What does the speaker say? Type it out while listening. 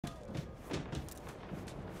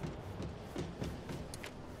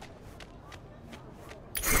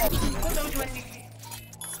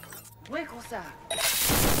cosa.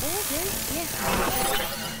 Yes.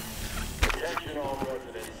 Attention all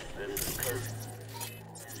residents, this is Kurt.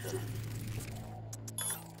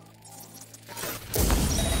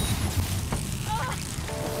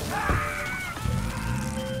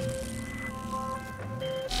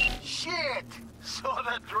 Shit! So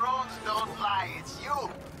the drones don't lie, it's you!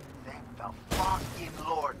 Thank the fucking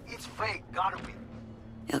Lord. It's fake, gotta be.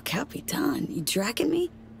 El Capitan, you tracking me?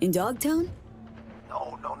 In Dogtown?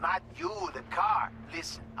 No, not you, the car.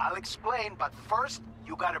 Listen, I'll explain, but first,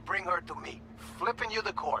 you gotta bring her to me. Flipping you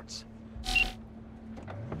the cords.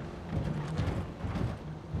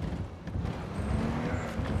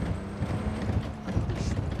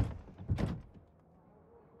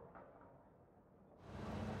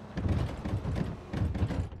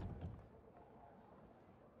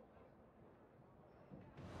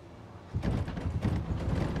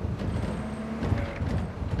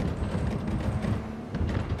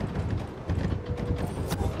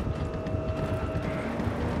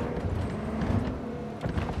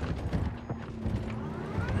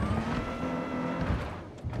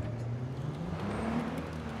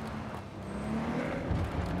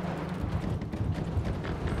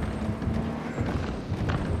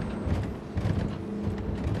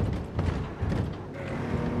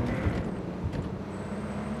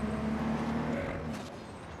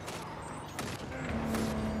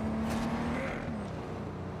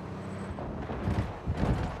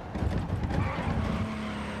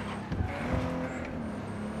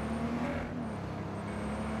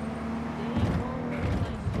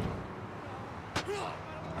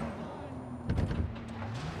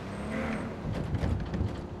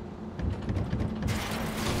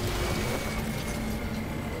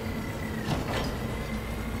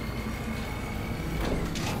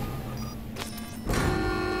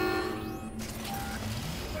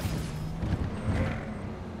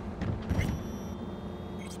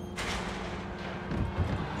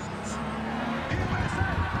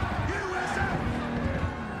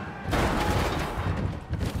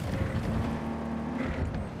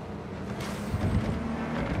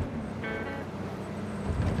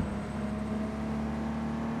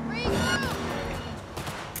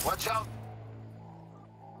 Watch out!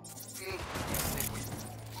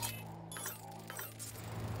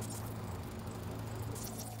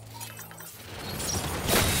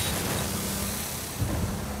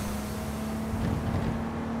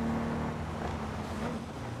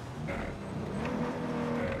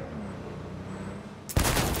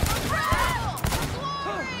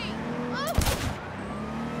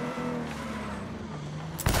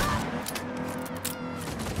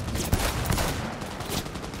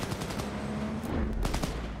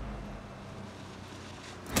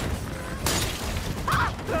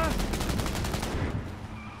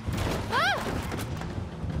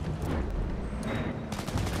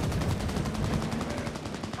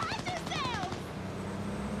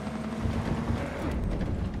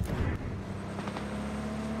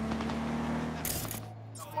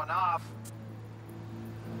 Off.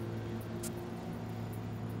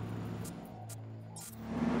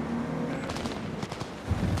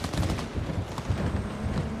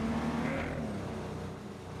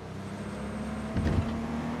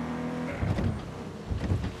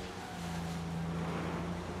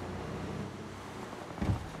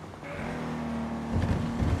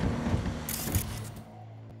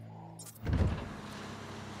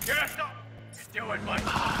 Yes, no. You do it, Mike.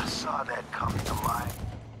 Saw that coming to mind.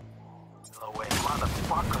 No way,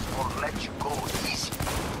 motherfuckers won't let you go easy.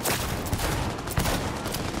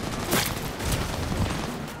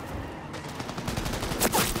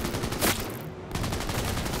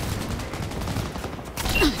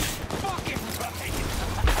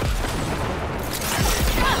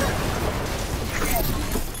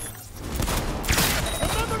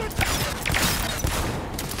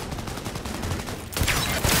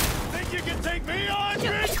 Think you can take me on,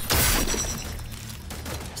 bitch?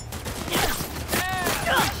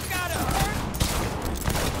 Gotta hurt.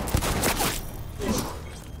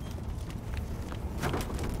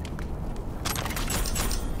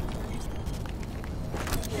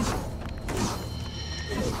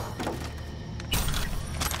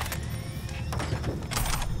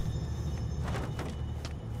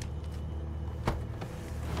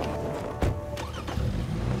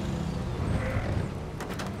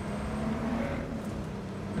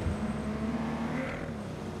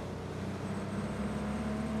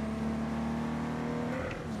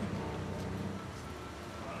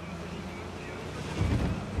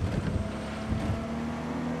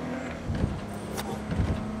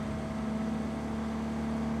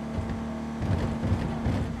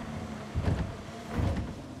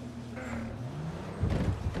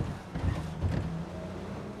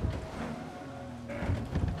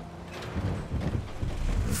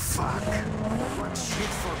 Fuck. What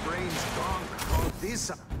shit for brains gone wrote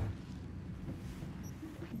this up?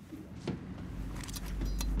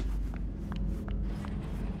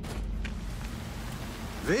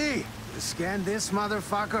 V, you scan this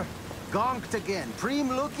motherfucker? Gonked again.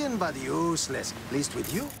 Preem looking, but useless. At least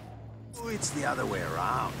with you, it's the other way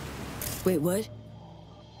around. Wait, what?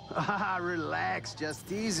 Ah, relax. Just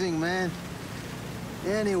teasing, man.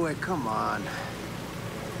 Anyway, come on.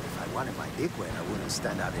 If I wanted my dick wet, I wouldn't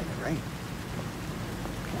stand out in the rain.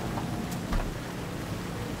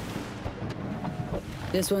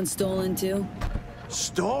 This one's stolen too?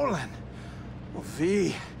 Stolen? Well,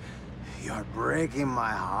 V, you're breaking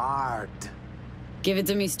my heart. Give it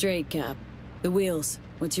to me straight, Cap. The wheels.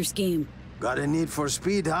 What's your scheme? Got a need for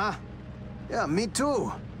speed, huh? Yeah, me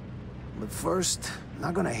too. But first,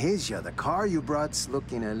 not gonna haze ya. The car you brought's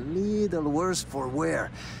looking a little worse for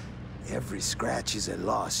wear. Every scratch is a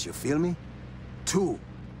loss, you feel me? 2,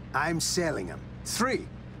 I'm selling them. 3,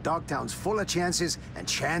 Dogtown's full of chances, and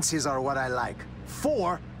chances are what I like.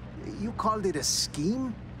 4, you called it a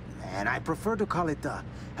scheme? Man, I prefer to call it a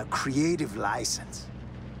creative license.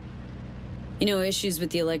 You know, issues with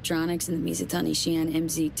the electronics in the Mizutani Xi'an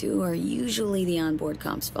MZ2 are usually the onboard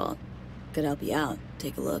comp's fault. Could help you out.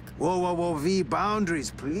 Take a look. Whoa, whoa, whoa, V,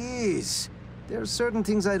 boundaries, please. There are certain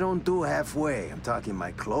things I don't do halfway. I'm talking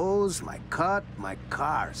my clothes, my cut, my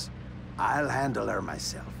cars. I'll handle her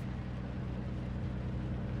myself.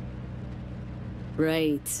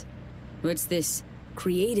 Right. What's this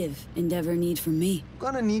creative endeavor need from me?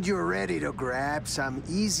 Gonna need you ready to grab some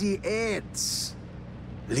easy hits.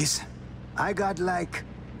 Listen, I got like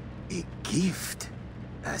a gift.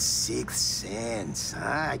 A sixth sense.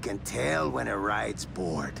 I can tell when a ride's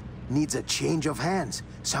bored. Needs a change of hands.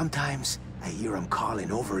 Sometimes I hear him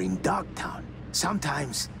calling over in Dogtown.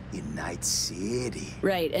 Sometimes in Night City.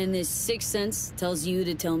 Right, and this sixth sense tells you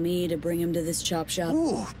to tell me to bring him to this chop shop?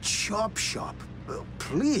 Ooh, chop shop.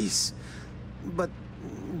 Please. But,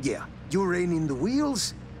 yeah, you rein in the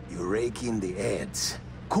wheels, you rake in the heads.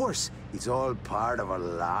 Of course, it's all part of a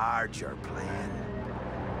larger plan.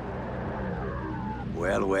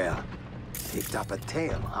 Well, well. Picked up a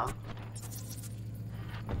tail, huh?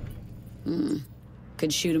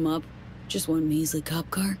 Could shoot him up. Just one measly cop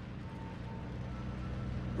car.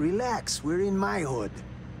 Relax, we're in my hood.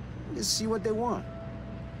 Let's see what they want.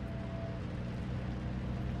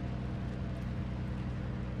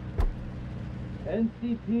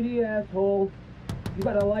 NCPD, asshole. You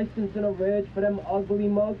got a license and a reg for them ugly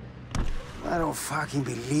mugs? I don't fucking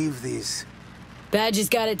believe this. Badge has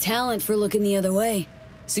got a talent for looking the other way.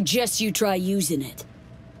 Suggest you try using it.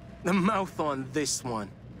 The mouth on this one.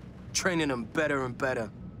 Training them better and better.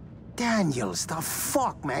 Daniels, the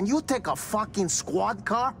fuck, man? You take a fucking squad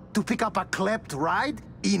car to pick up a klept ride?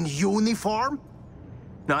 In uniform?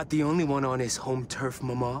 Not the only one on his home turf,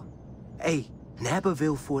 mama. Hey, nab a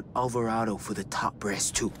Vilfort Alvarado for the top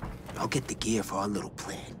brass too. I'll get the gear for our little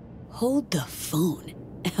plan. Hold the phone.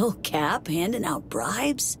 El Cap handing out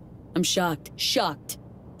bribes? I'm shocked. Shocked.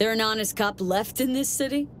 There an honest cop left in this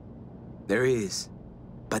city? There is.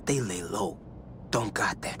 But they lay low. Don't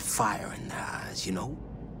got that fire in their eyes, you know?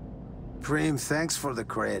 Preem, thanks for the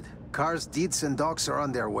cred. Cars, deeds, and docs are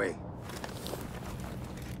on their way.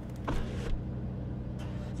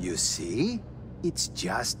 You see? It's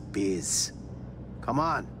just biz. Come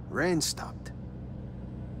on, rain stopped.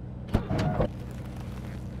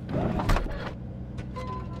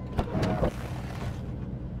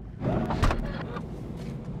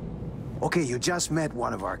 Okay, you just met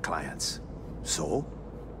one of our clients. So?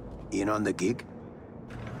 In on the gig?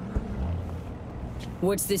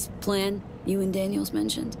 What's this plan you and Daniels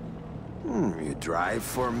mentioned? You drive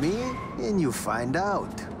for me, and you find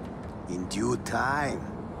out. In due time.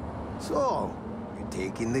 So, you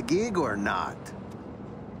taking the gig or not?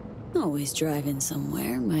 Always driving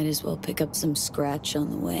somewhere. Might as well pick up some scratch on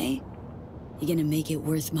the way. You gonna make it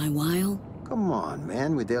worth my while? Come on,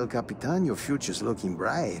 man. With El Capitan, your future's looking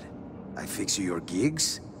bright. I fix you your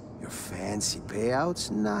gigs, your fancy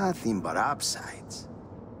payouts, nothing but upsides.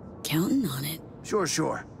 Counting on it. Sure,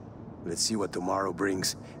 sure. Let's see what tomorrow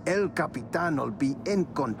brings. El Capitan will be en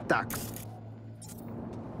contacto.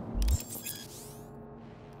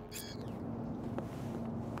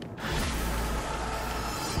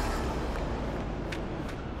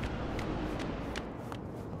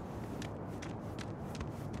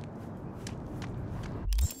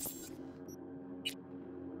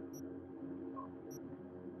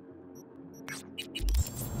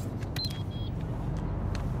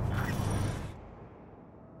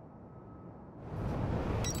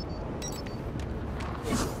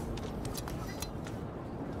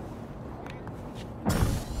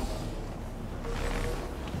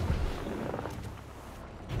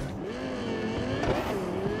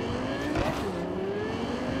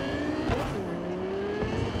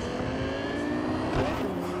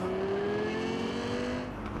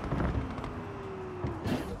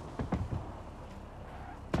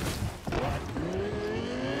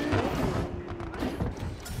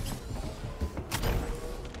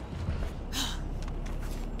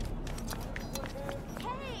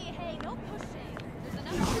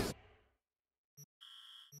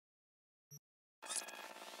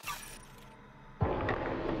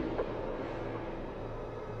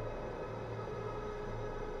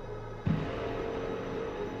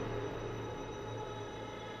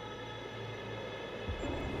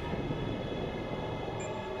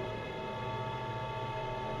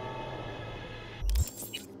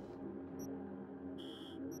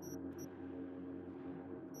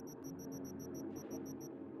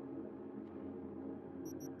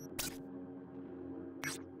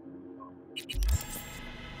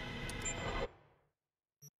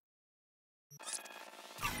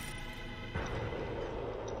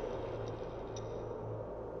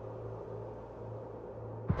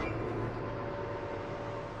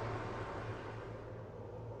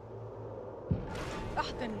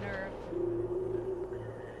 Oh, the nerve.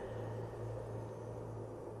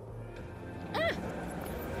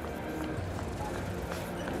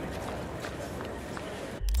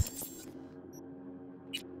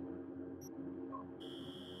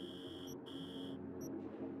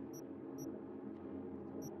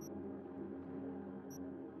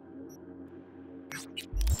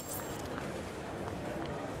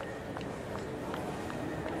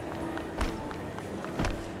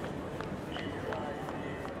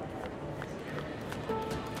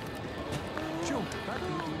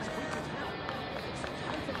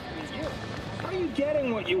 Are you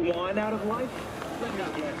getting what you want out of life? Let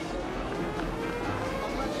me guess.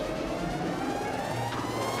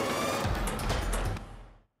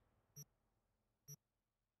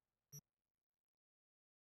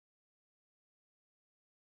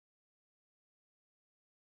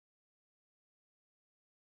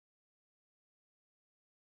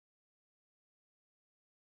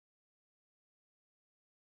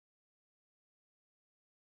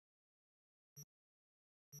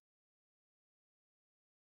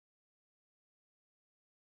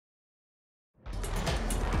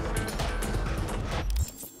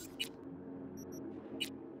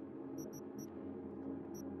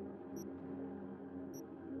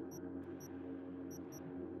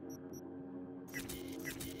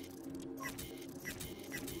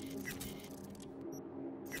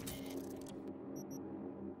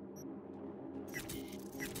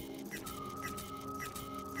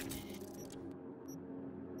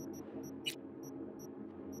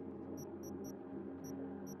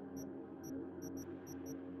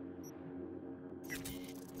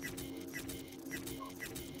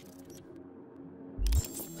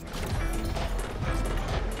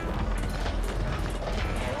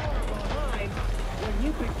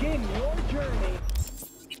 You begin your journey.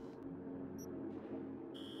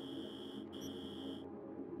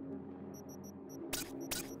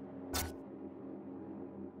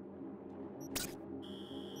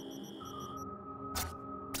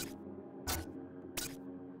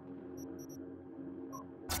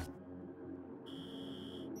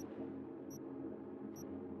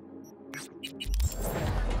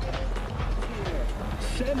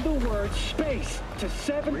 Send the word space to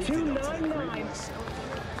 7299.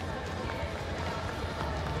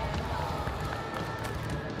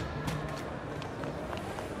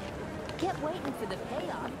 Kept waiting for the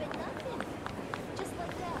payoff, but nothing. Just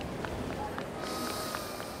like that.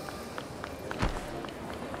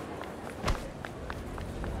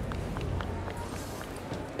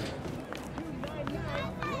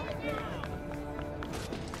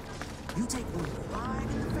 You take one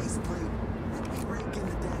right in the faceplate, let me rake in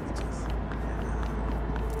the damages.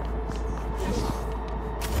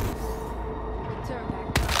 Turn back.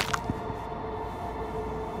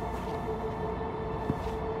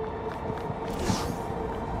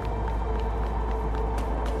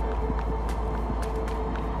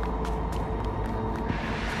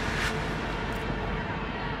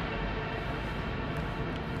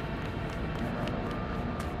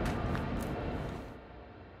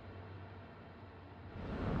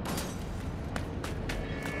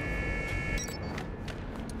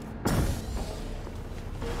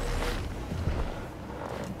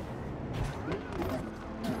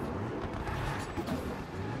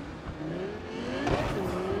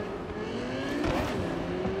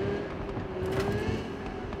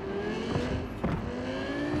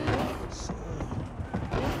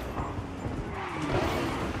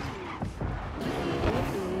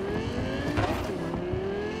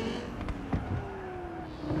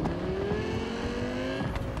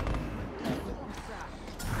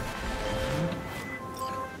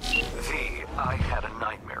 I had a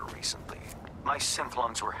nightmare recently. My synth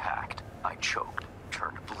lungs were hacked. I choked,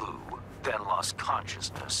 turned blue, then lost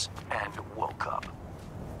consciousness, and woke up.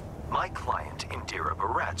 My client, Indira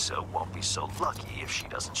Baratza, won't be so lucky if she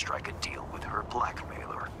doesn't strike a deal with her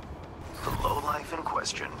blackmailer. The lowlife in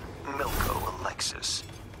question, Milko Alexis.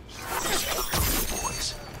 He works for the Milko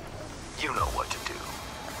Boys. You know what to do.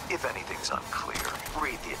 If anything's unclear,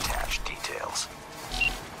 read the attached details.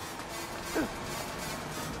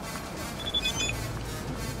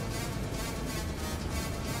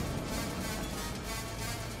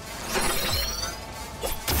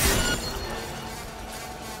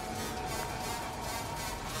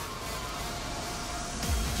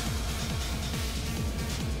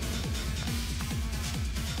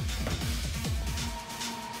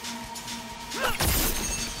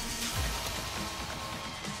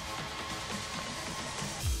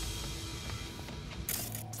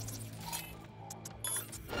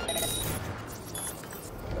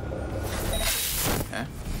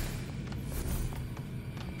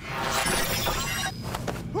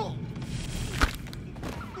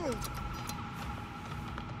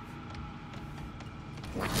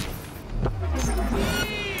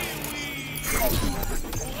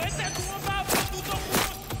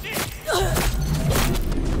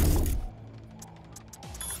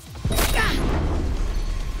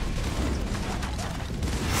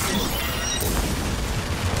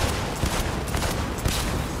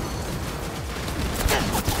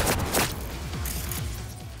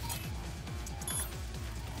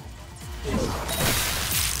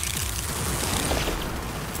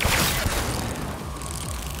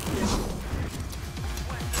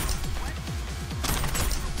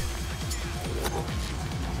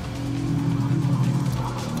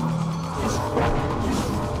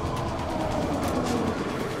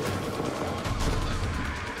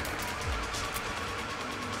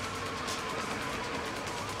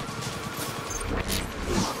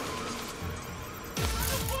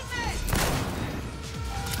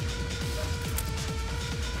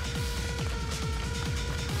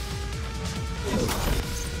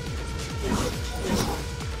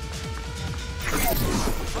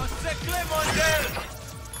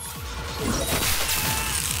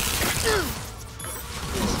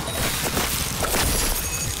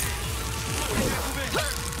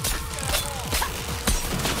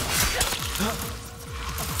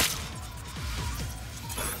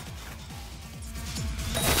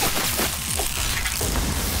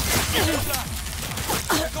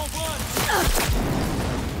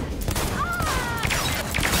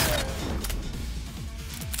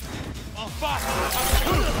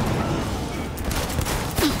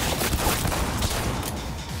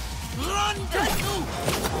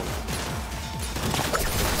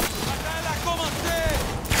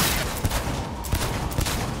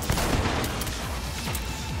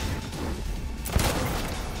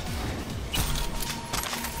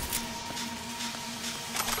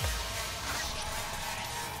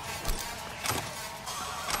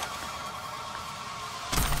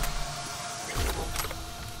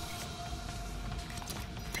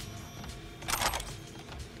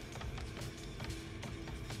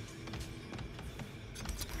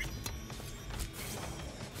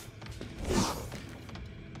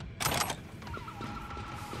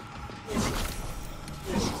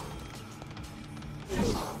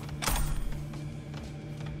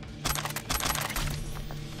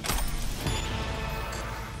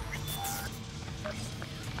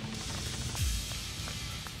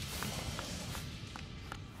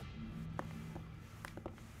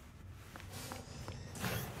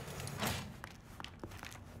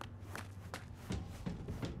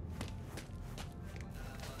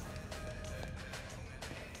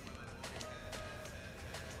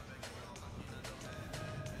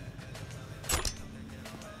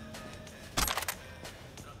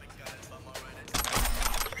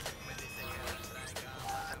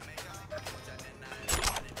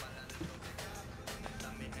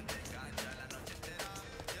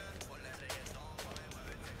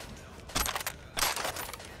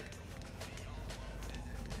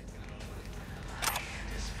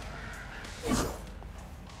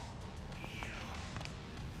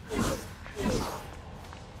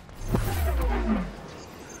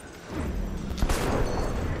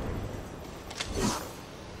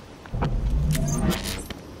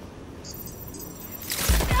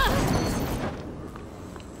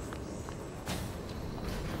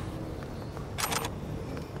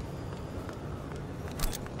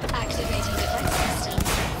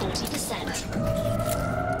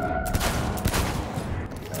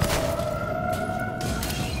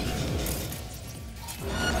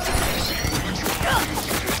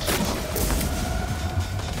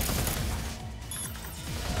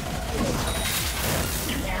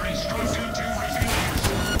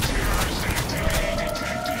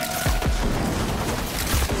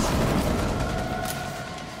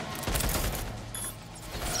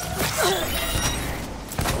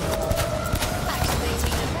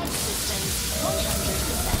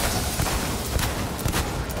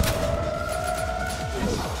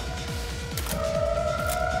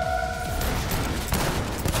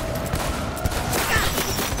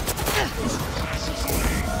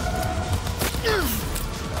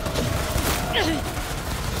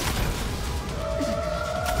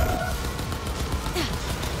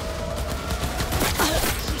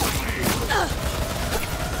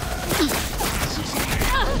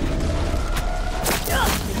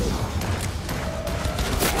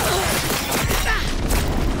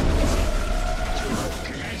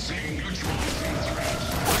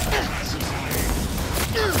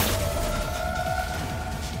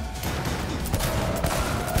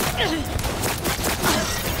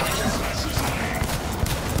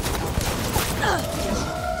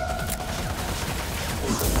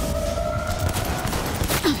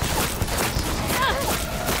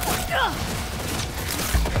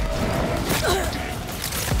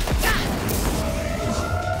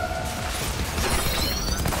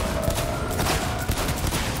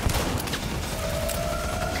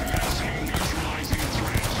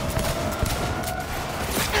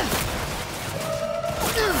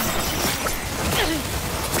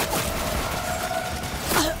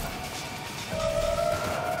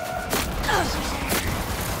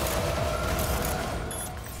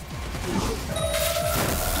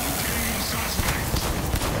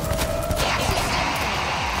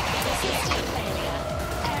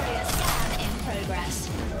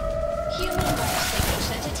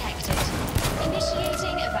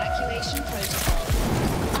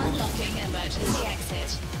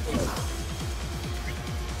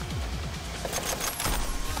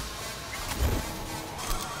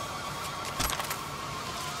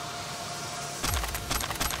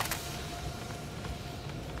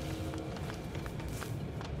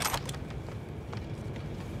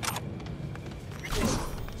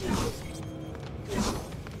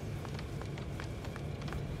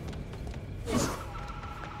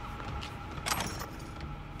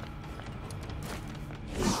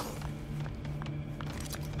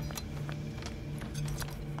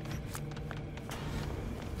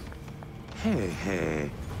 Hey,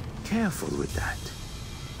 careful with that.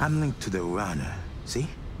 I'm linked to the runner, see?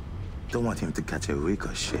 Don't want him to catch a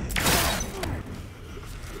ricochet.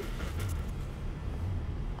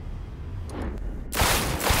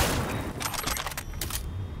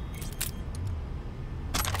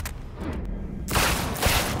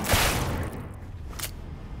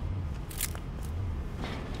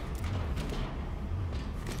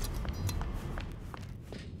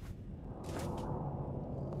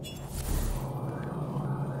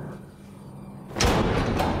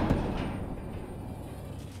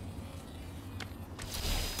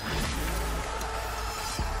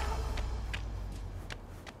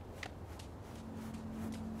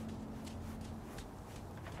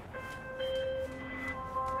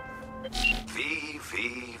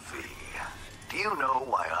 Do you know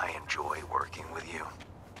why I enjoy working with you?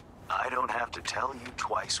 I don't have to tell you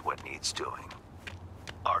twice what needs doing.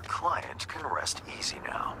 Our client can rest easy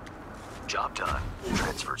now. Job done.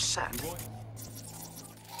 Transfer sent.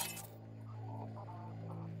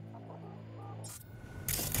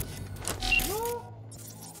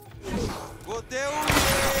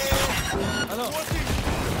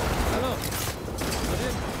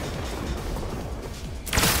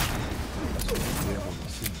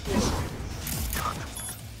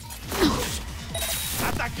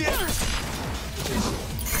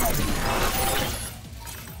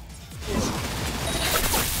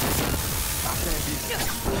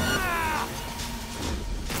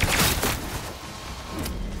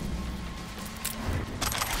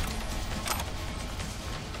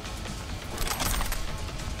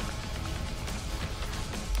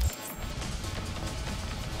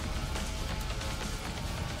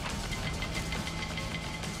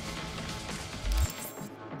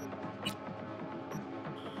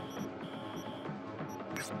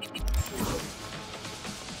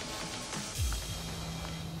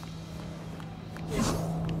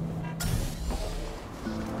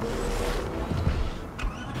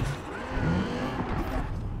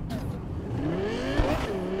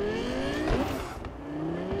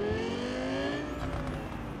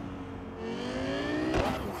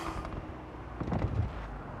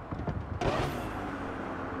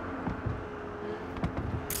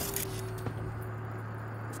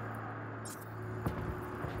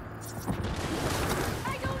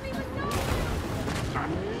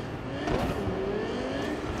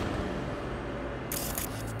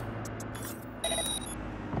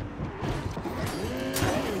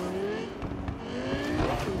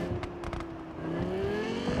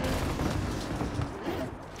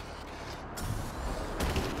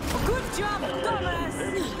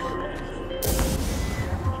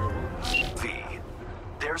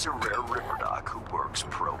 There's a rare Ripperdoc who works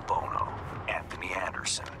pro bono, Anthony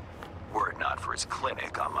Anderson. Were it not for his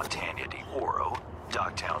clinic on Montagna di Oro,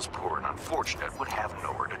 Dogtown's poor and unfortunate would have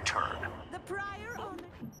nowhere to turn. The prior owner.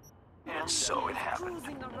 And so it happened.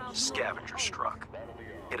 Scavenger struck.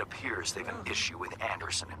 It appears they've an issue with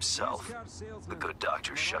Anderson himself. The good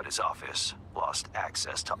doctor shut his office, lost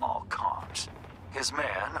access to all comms. His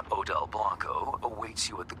man, Odell Blanco, awaits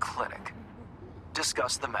you at the clinic.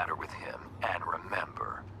 Discuss the matter with him, and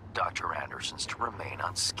remember, Dr. Anderson's to remain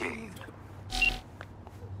unscathed.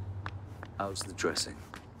 How's the dressing?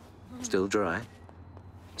 Still dry?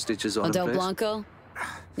 Stitches on Odell place? Blanco?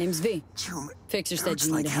 Name's V. Fixer said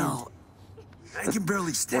you need a hand. I can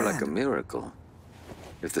barely stand. More like a miracle.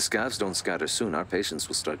 If the scavs don't scatter soon, our patients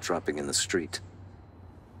will start dropping in the street.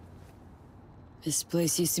 This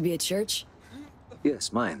place used to be a church?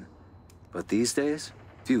 Yes, mine. But these days,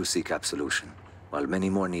 few seek absolution, while many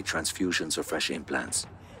more need transfusions or fresh implants.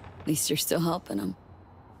 At least you're still helping them.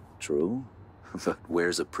 True, but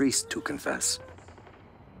where's a priest to confess?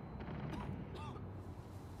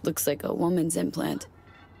 Looks like a woman's implant.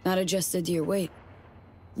 Not adjusted to your weight.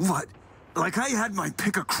 What? Like I had my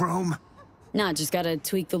pick of chrome? Nah, just gotta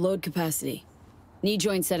tweak the load capacity. Knee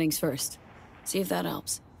joint settings first. See if that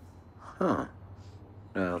helps. Huh.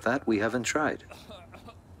 Well, that we haven't tried.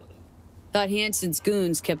 Thought Hansen's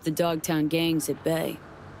goons kept the Dogtown gangs at bay.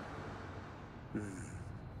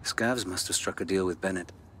 Scavs must have struck a deal with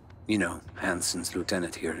Bennett. You know, Hansen's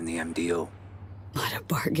lieutenant here in the MDO. What, a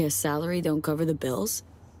Bargas salary don't cover the bills?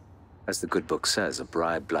 As the good book says, a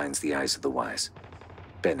bribe blinds the eyes of the wise.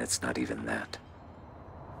 Bennett's not even that.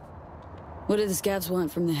 What do the scavs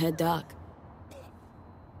want from the head doc?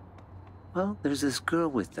 Well, there's this girl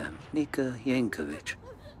with them, Nika Yankovic.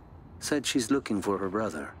 Said she's looking for her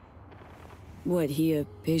brother. What, he a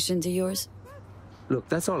patient of yours? Look,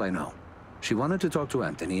 that's all I know. She wanted to talk to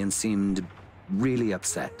Anthony and seemed really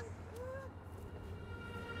upset.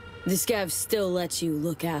 The scavs still let you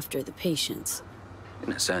look after the patients.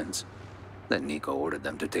 In a sense. Then Nico ordered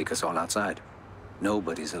them to take us all outside.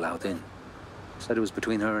 Nobody's allowed in. Said it was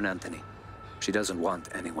between her and Anthony. She doesn't want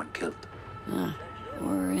anyone killed. Ah,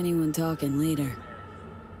 or anyone talking later.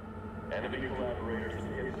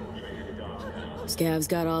 Scav's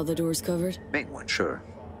got all the doors covered? Main one, sure.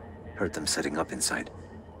 Heard them setting up inside.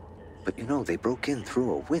 But you know, they broke in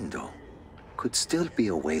through a window. Could still be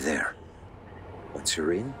a way there. Once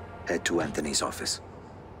you're in, head to Anthony's office.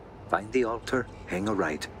 Find the altar, hang a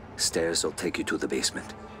right. Stairs will take you to the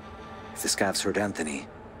basement. If the Scavs heard Anthony,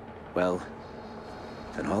 well,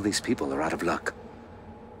 then all these people are out of luck.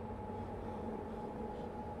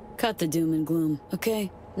 Cut the doom and gloom,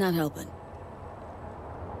 okay? Not helping.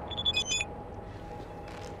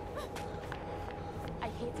 I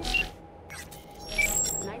hate it.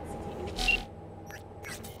 Night City.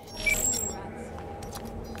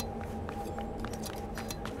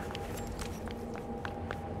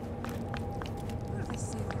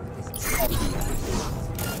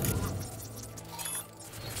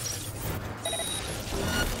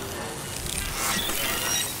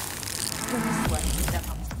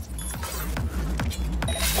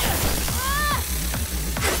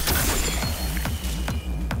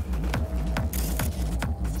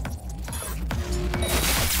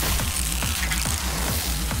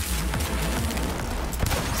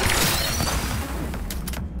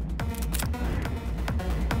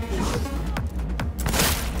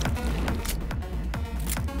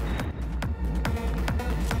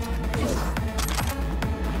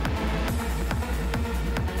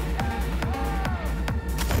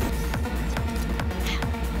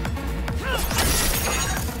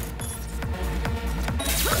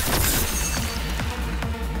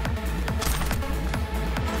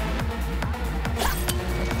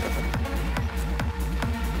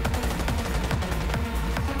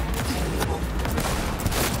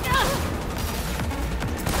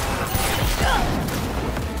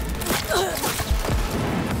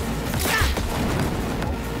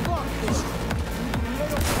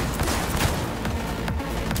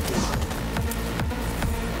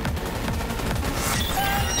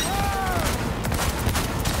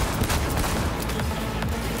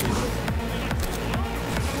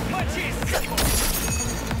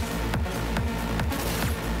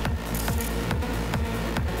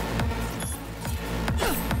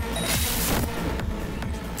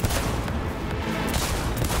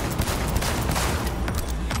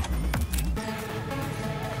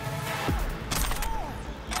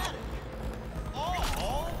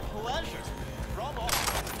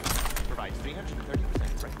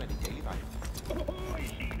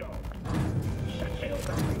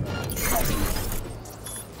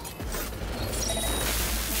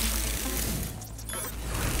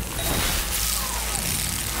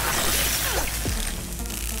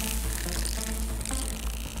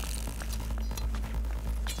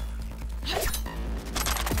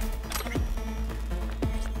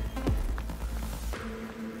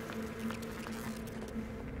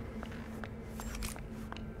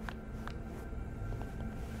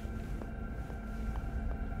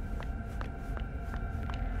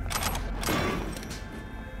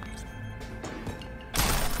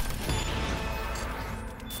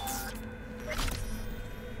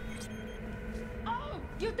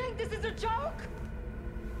 You think this is a joke?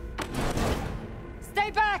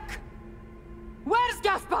 Stay back! Where's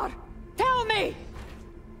Gaspar? Tell me!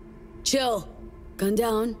 Chill. Gun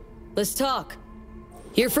down. Let's talk.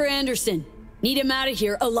 Here for Anderson. Need him out of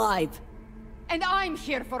here alive. And I'm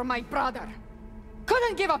here for my brother.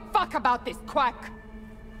 Couldn't give a fuck about this quack.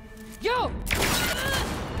 You!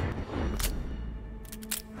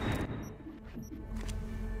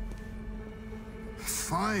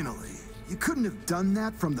 Finally. You couldn't have done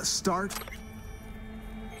that from the start?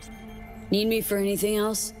 Need me for anything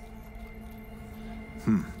else?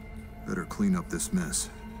 Better clean up this mess.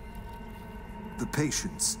 The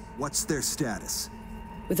patients, what's their status?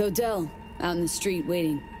 With Odell, out in the street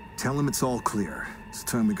waiting. Tell him it's all clear. It's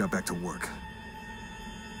time we got back to work.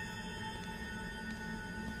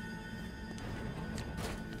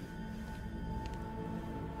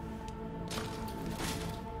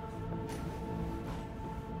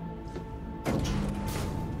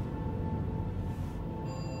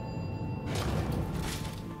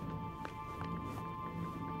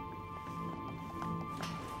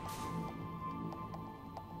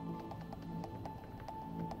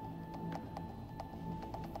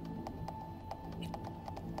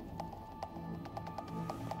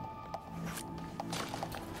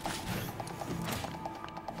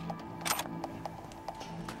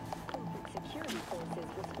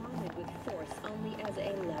 As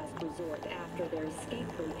a last resort after their escape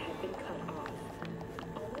route had been cut off.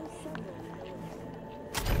 Although someone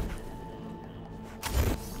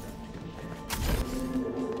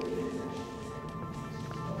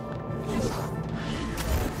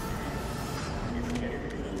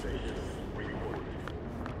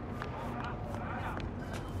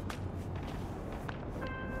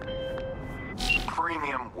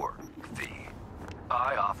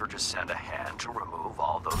remove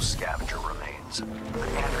all those scavenger remains, but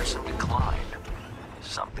Anderson declined.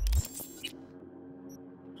 Something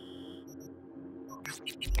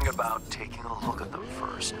about taking a look at them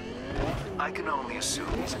first. I can only assume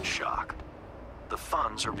he's in shock. The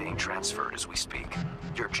funds are being transferred as we speak.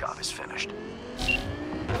 Your job is finished.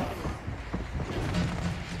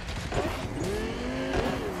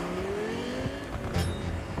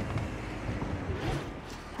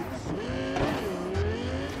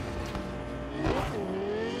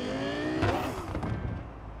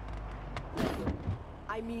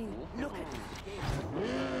 I mean, look at this.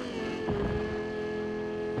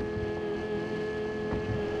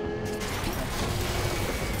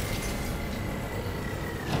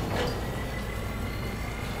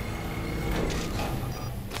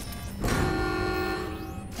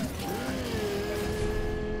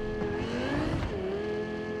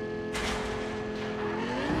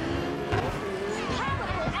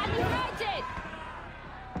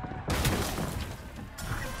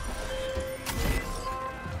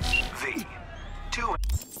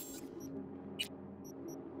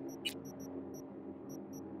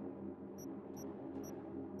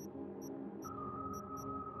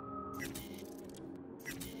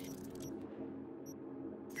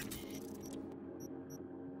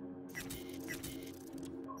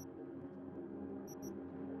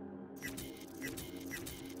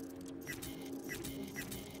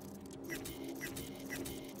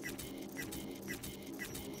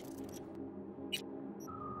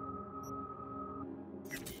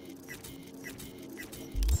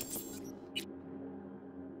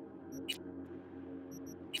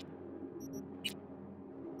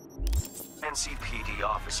 NCPD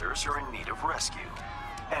officers are in need of rescue,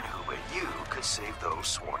 and who but you could save those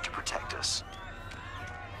sworn to protect us?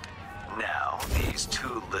 Now, these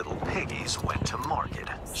two little piggies went to market,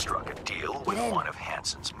 struck a deal with one of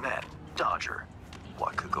Hansen's men, Dodger.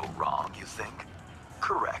 What could go wrong, you think?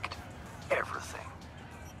 Correct. Everything.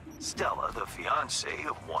 Stella, the fiancée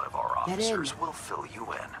of one of our officers, will fill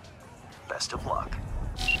you in. Best of luck.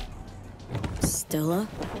 Stella?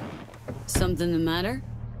 Something the matter?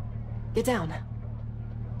 Get down.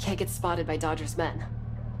 Can't get spotted by Dodger's men.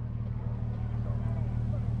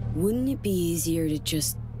 Wouldn't it be easier to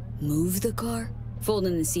just move the car?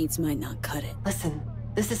 Folding the seats might not cut it. Listen,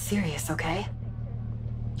 this is serious, okay?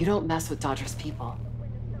 You don't mess with Dodger's people.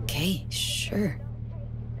 Okay, sure.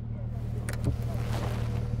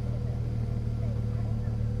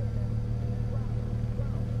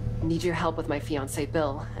 Need your help with my fiancé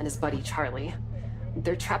Bill and his buddy Charlie.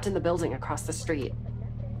 They're trapped in the building across the street.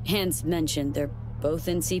 Hans mentioned they're both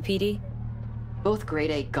in CPD? Both grade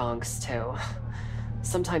A gonks, too.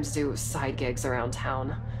 Sometimes do side gigs around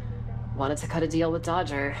town. Wanted to cut a deal with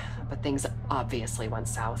Dodger, but things obviously went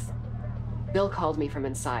south. Bill called me from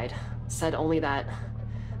inside, said only that,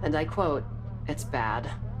 and I quote, "It's bad.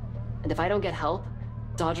 And if I don't get help,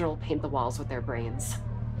 Dodger will paint the walls with their brains."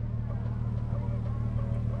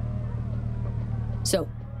 So,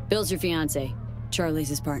 Bill's your fiancé. Charlie's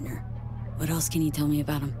his partner. What else can you tell me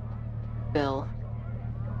about him?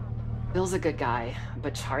 Bill's a good guy,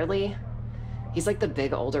 but Charlie, he's like the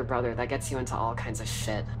big older brother that gets you into all kinds of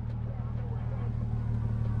shit.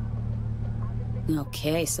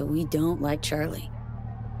 Okay, so we don't like Charlie.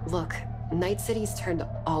 Look, Night City's turned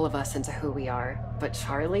all of us into who we are, but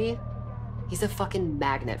Charlie, he's a fucking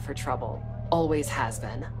magnet for trouble. Always has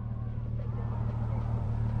been.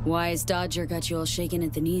 Why has Dodger got you all shaken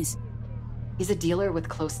at the knees? He's a dealer with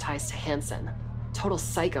close ties to Hansen. Total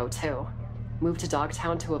psycho, too. Moved to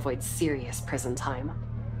Dogtown to avoid serious prison time.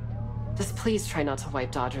 Just please try not to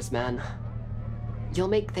wipe Dodger's men. You'll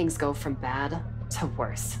make things go from bad to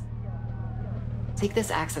worse. Take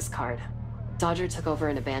this access card. Dodger took over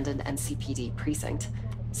an abandoned NCPD precinct.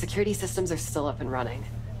 Security systems are still up and running,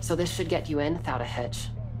 so this should get you in without a hitch.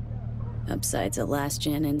 Upside's a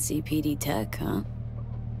last-gen NCPD tech, huh?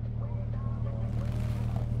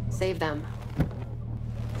 Save them.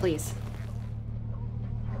 Please.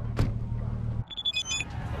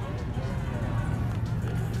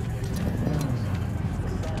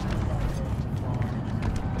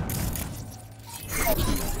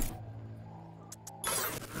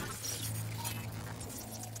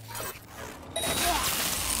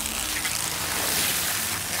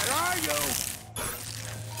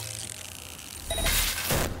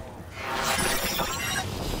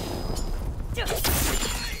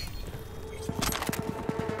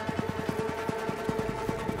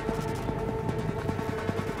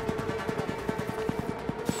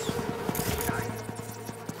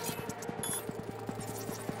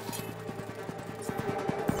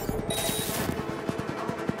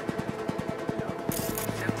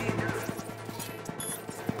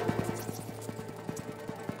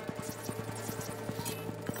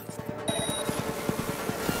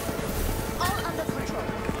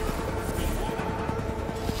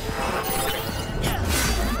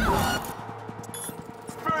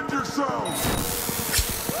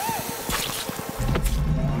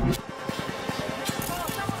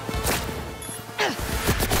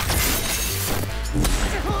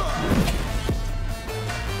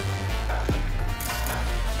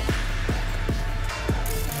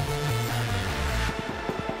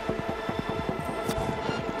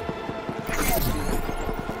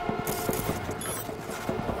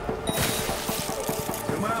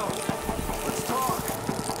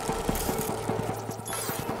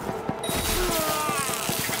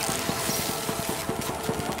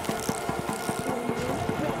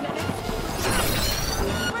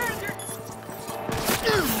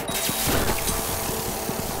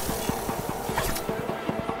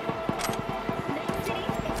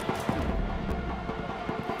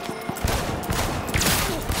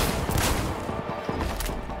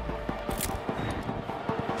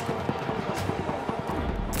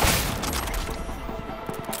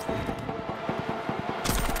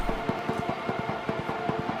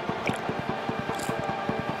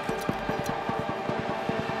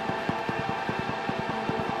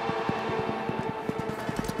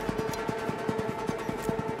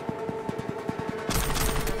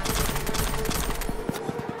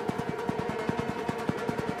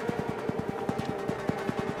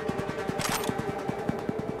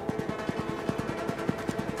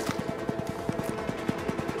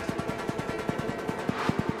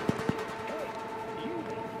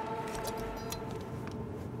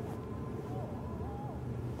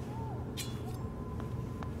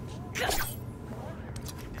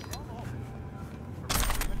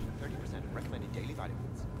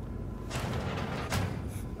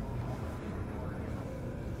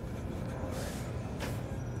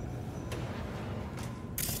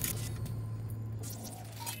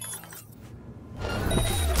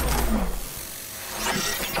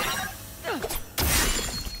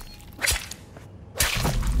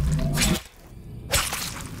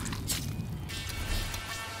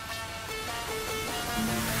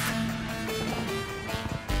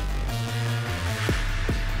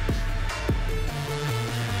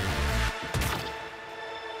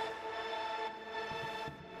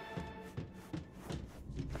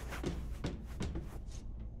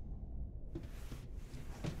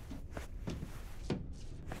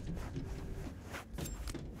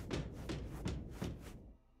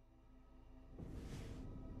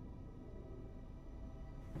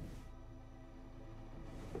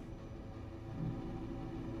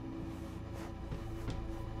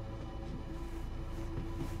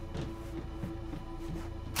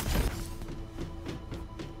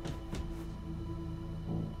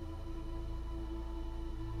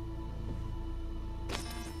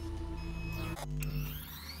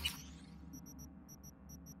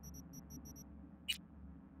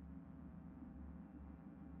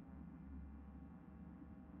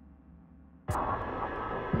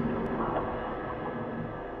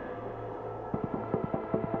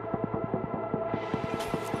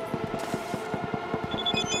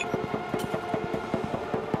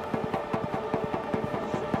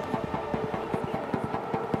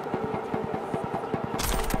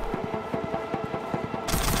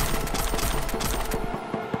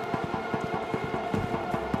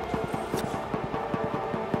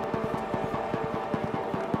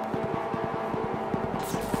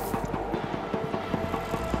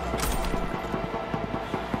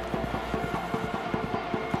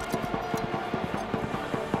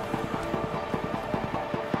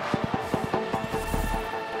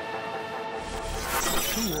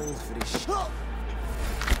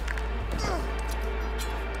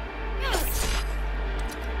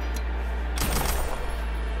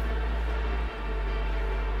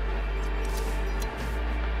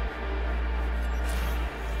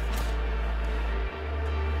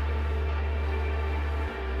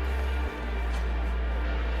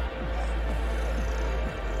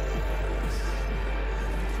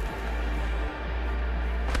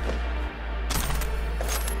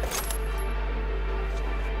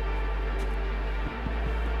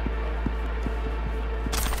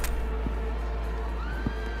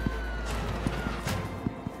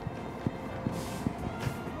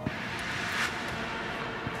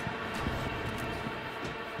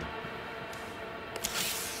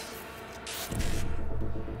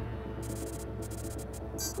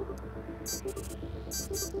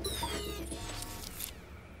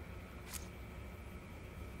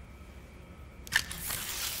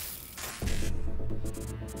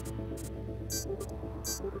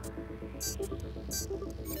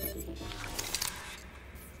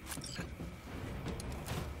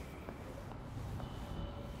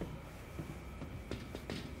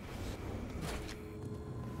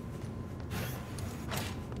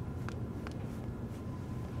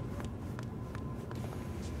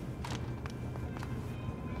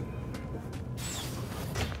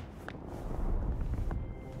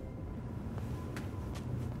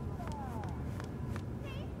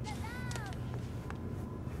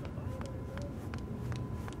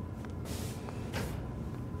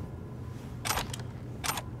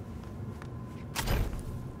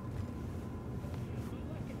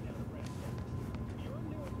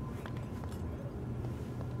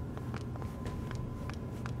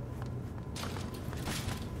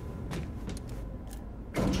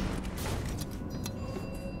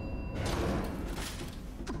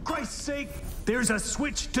 sake, there's a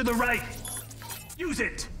switch to the right. Use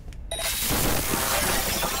it.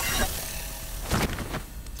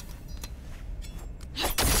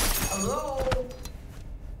 Hello?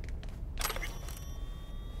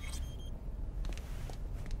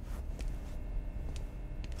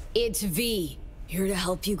 It's V. Here to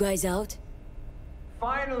help you guys out?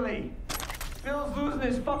 Finally! Bill's losing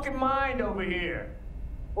his fucking mind over here.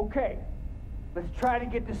 Okay, let's try to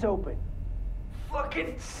get this open.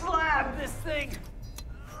 Fucking slap this thing!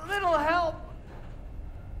 Little help!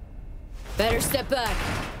 Better step back.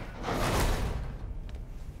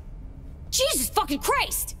 Jesus fucking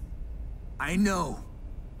Christ! I know.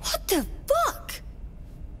 What the fuck?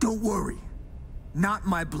 Don't worry. Not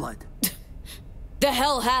my blood. The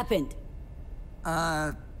hell happened?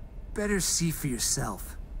 Better see for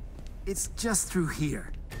yourself. It's just through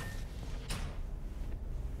here.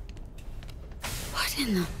 What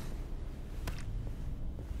in the...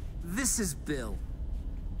 This is Bill.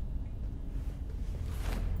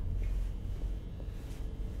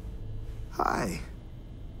 Hi.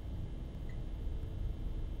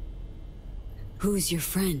 Who's your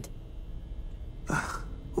friend?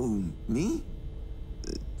 Who, me?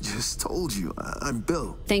 Just told you, I'm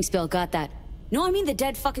Bill. Thanks, Bill, got that. No, I mean the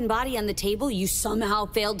dead fucking body on the table you somehow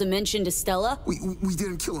failed to mention to Stella? We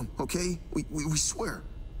didn't kill him, okay? We swear.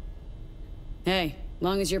 Hey,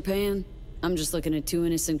 long as you're paying, I'm just looking at two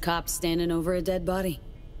innocent cops standing over a dead body.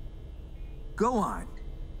 Go on.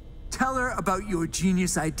 Tell her about your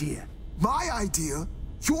genius idea. My idea?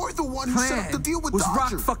 You're the one who set up the deal with was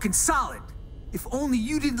Dodger. rock fucking solid. If only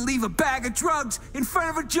you didn't leave a bag of drugs in front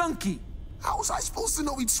of a junkie. How was I supposed to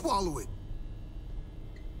know he'd swallow it?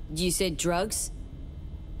 You said drugs?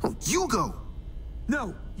 Oh, you go.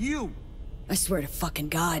 No, you. I swear to fucking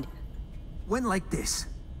God. Went like this.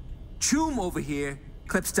 Choom over here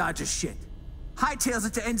clips Dodger's shit. Hightails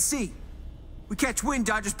it to NC. We catch wind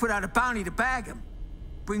Dodger's put out a bounty to bag him.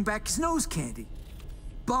 Bring back his nose candy.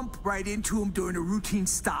 Bump right into him during a routine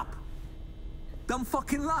stop. Dumb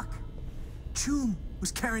fucking luck. Choom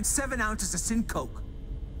was carrying 7 ounces of sin coke.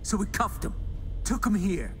 So we cuffed him. Took him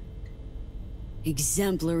here.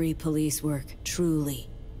 Exemplary police work, truly.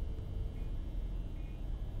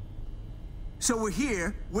 So we're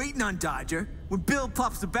here, waiting on Dodger, when Bill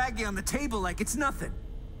plops the baggie on the table like it's nothing.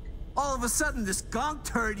 All of a sudden, this gonk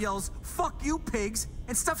turd yells, "Fuck you, pigs,"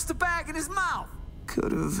 and stuffs the bag in his mouth.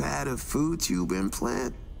 Could have had a food tube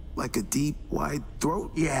implant. Like a deep, wide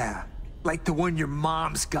throat. Yeah, like the one your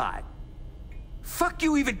mom's got. Fuck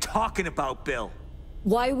you even talking about, Bill.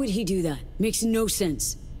 Why would he do that? Makes no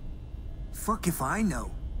sense. Fuck if I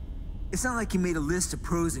know. It's not like he made a list of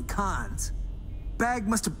pros and cons. Bag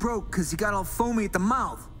must have broke because he got all foamy at the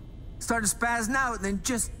mouth. Started spazzing out and then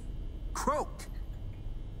just croaked.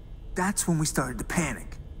 That's when we started to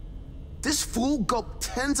panic. This fool gulped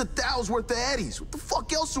tens of thousands worth of Eddies. What the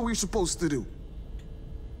fuck else are we supposed to do?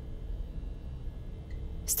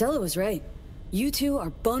 Stella was right. You two are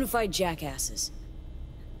bona fide jackasses.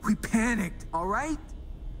 We panicked, all right?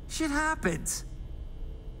 Shit happens.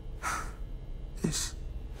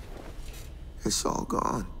 It's all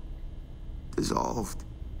gone. Dissolved.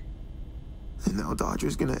 And now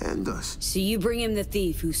Dodger's gonna end us. So you bring him the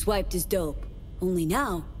thief who swiped his dope. Only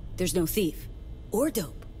now, there's no thief. Or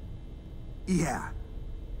dope. Yeah.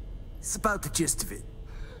 It's about the gist of it.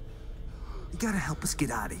 You gotta help us get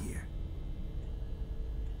out of here.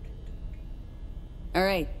 All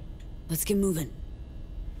right, let's get moving.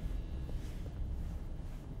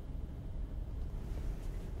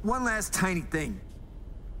 One last tiny thing.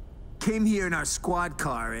 Came here in our squad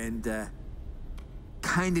car and,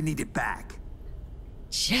 kinda need it back.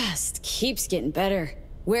 Just keeps getting better.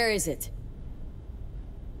 Where is it?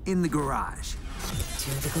 In the garage. To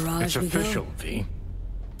the garage It's we official, go. V.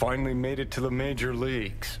 Finally made it to the major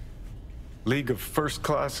leagues. League of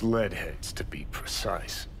first-class leadheads, to be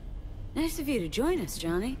precise. Nice of you to join us,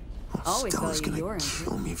 Johnny. Always Stella's value your gonna input.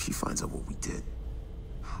 kill me if she finds out what we did.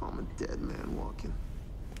 I'm a dead man walking.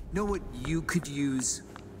 Know what you could use?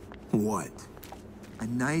 What? A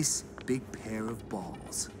nice big pair of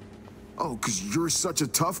balls. Oh, 'cause you're such a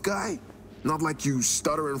tough guy? Not like you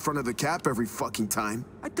stutter in front of the cap every fucking time.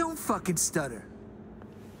 I don't fucking stutter.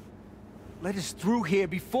 Let us through here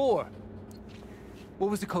before. What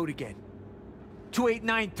was the code again?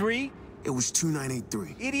 2893? It was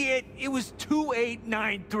 2983. Idiot, it was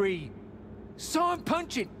 2893. Saw him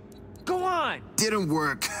punch it. Go on. Didn't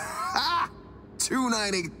work. Ha!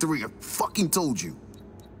 2983, I fucking told you.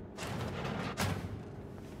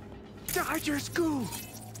 Dodger school.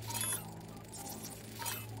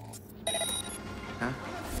 Huh?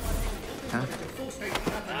 Huh?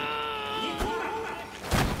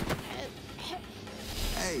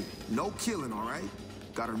 No killing, all right?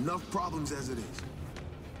 Got enough problems as it is.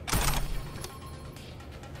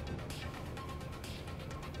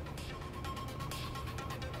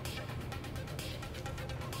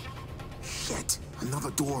 Shit!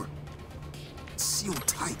 Another door. It's sealed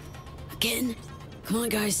tight. Again? Come on,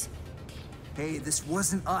 guys. Hey, this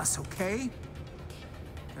wasn't us, okay?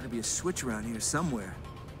 Gotta be a switch around here somewhere.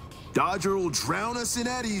 Dodger will drown us in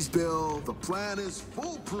eddies, Bill. The plan is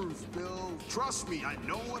foolproof, Bill. Trust me, I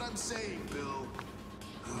know what I'm saying, Bill.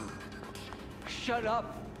 Shut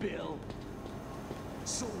up, Bill.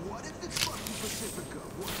 So what if it's fucking Pacifica?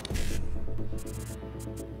 What?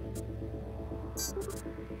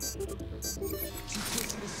 Too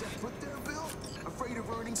pussy to set foot there, Bill? Afraid of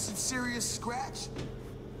earning some serious scratch?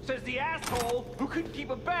 Says the asshole who couldn't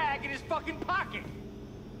keep a bag in his fucking pocket.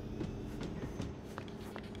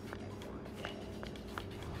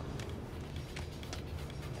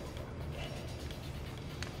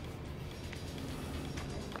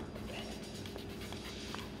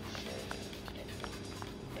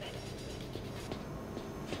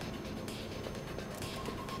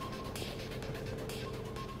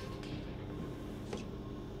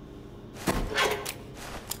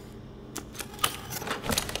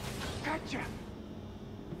 Gotcha.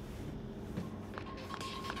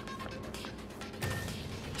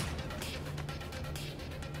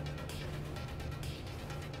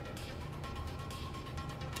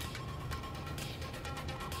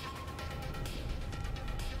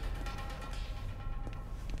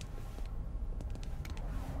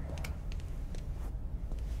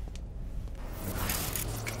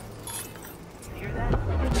 Hear that?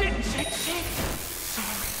 Shit!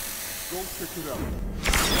 Sorry. Go pick it up.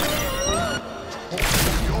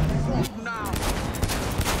 Now!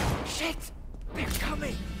 Shit! They're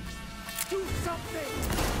coming! Do something!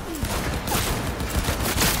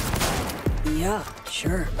 Yeah,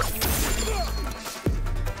 sure.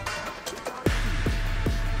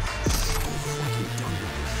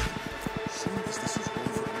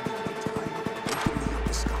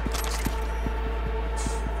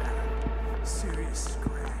 Serious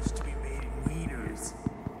scratch to be made in wieners.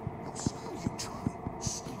 Screw you, Charlie.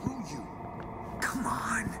 Screw you. Come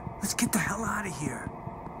on, let's get the hell out of here.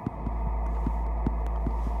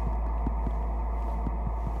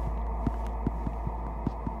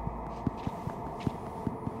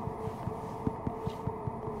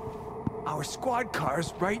 Our squad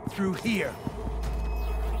car's right through here.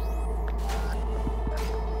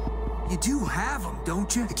 You do have them,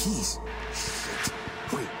 don't you? The keys. Shit.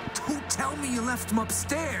 Wait, don't tell me you left them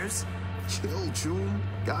upstairs. Chill, June.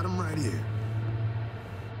 Got him right here.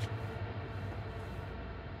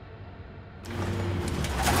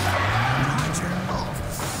 Roger. Oh,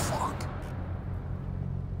 fuck.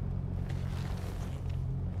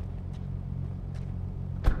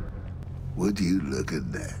 Would you look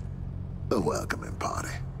at that? A welcoming party.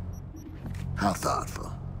 How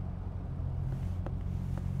thoughtful.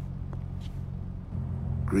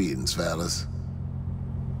 Greetings, fellas.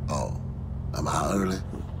 Oh, am I early?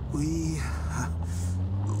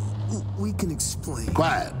 We can explain.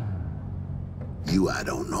 Quiet. You I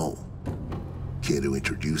don't know. Care to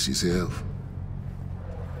introduce yourself?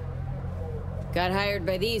 Got hired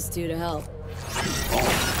by these two to help.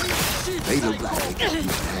 They look like they can use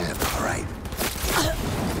a hand, all right.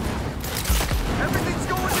 Everything's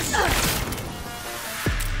going to shit!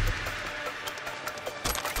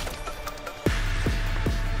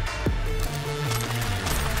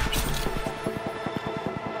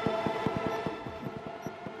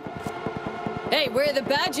 Hey, where are the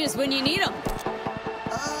badges when you need them?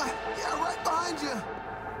 Yeah, right behind you.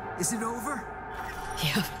 Is it over?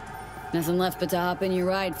 Yeah. Nothing left but to hop in your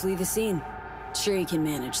ride, flee the scene. Sure you can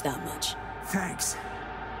manage that much. Thanks.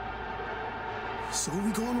 So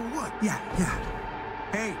we going or what? Yeah.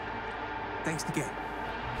 Hey, thanks again.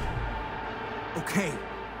 Okay,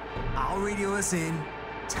 I'll radio us in,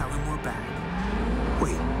 tell him we're back.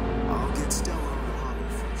 Wait, I'll get Stella on the harbor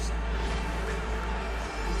first.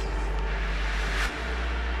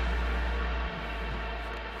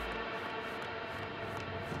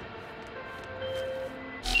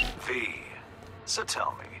 V, so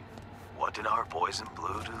tell me, what did our boys in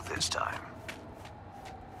blue do this time?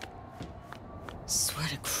 Swear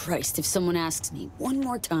to Christ, if someone asks me one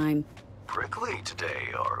more time. Prickly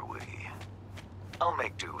today, are we? I'll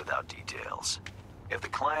make do without details. If the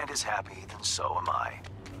client is happy, then so am I.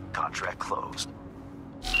 Contract closed.